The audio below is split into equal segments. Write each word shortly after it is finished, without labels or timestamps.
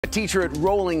A teacher at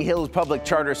Rolling Hills Public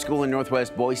Charter School in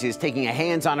Northwest Boise is taking a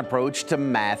hands-on approach to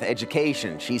math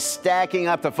education. She's stacking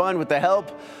up the fun with the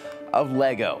help of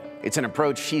Lego. It's an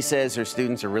approach she says her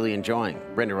students are really enjoying.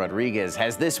 Brenda Rodriguez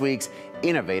has this week's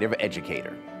Innovative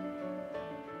Educator.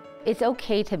 It's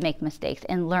okay to make mistakes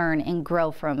and learn and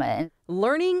grow from it.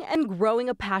 Learning and growing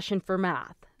a passion for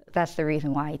math. That's the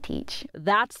reason why I teach.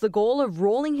 That's the goal of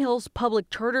Rolling Hills Public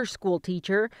Charter School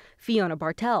teacher Fiona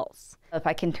Bartels. If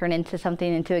I can turn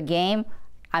something into a game,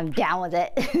 I'm down with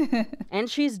it. And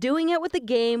she's doing it with a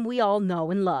game we all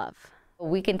know and love.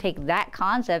 We can take that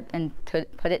concept and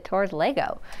put it towards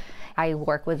Lego. I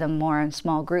work with them more in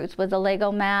small groups with the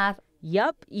Lego math.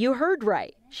 Yup, you heard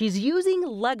right. She's using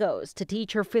Legos to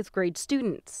teach her 5th grade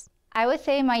students. I would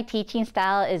say my teaching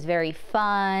style is very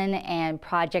fun and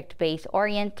project-based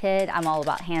oriented. I'm all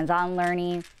about hands-on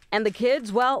learning. And the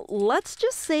kids, well, let's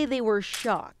just say they were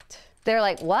shocked. They're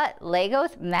like, what,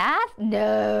 Legos, math?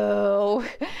 No.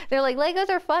 They're like, Legos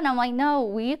are fun. I'm like,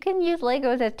 no, you can use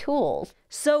Legos as tools.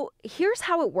 So here's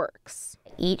how it works.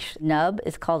 Each nub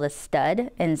is called a stud,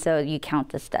 and so you count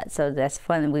the stud. So this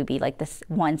one would be like this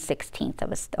 1/16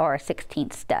 of or a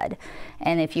 16th stud.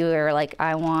 And if you were like,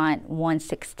 I want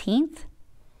 1/16,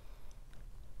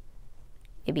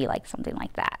 it'd be like something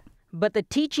like that. But the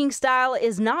teaching style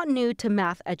is not new to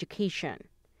math education.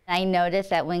 I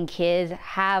noticed that when kids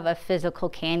have a physical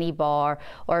candy bar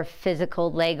or a physical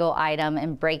Lego item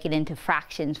and break it into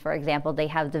fractions, for example, they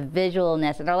have the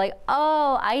visualness and they're like,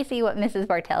 oh, I see what Mrs.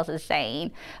 Bartels is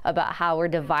saying about how we're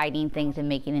dividing things and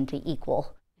making it into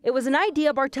equal. It was an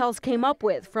idea Bartels came up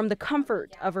with from the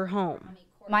comfort of her home.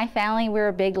 My family, we're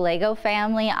a big Lego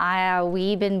family.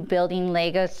 We've been building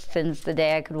Legos since the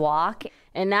day I could walk.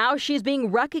 And now she's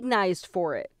being recognized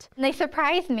for it. And they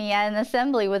surprised me at an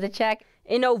assembly with a check.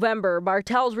 In November,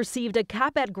 Bartels received a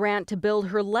CAPED grant to build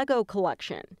her Lego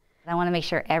collection. I want to make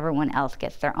sure everyone else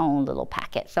gets their own little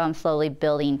packet, so I'm slowly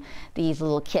building these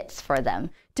little kits for them.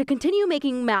 To continue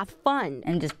making math fun.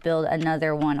 And just build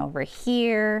another one over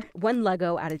here. One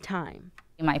Lego at a time.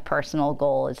 My personal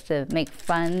goal is to make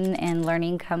fun and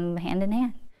learning come hand in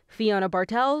hand. Fiona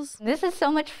Bartels. This is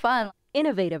so much fun.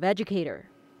 Innovative Educator.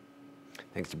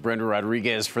 Thanks to Brenda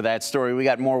Rodriguez for that story. We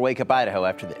got more Wake Up Idaho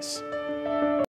after this.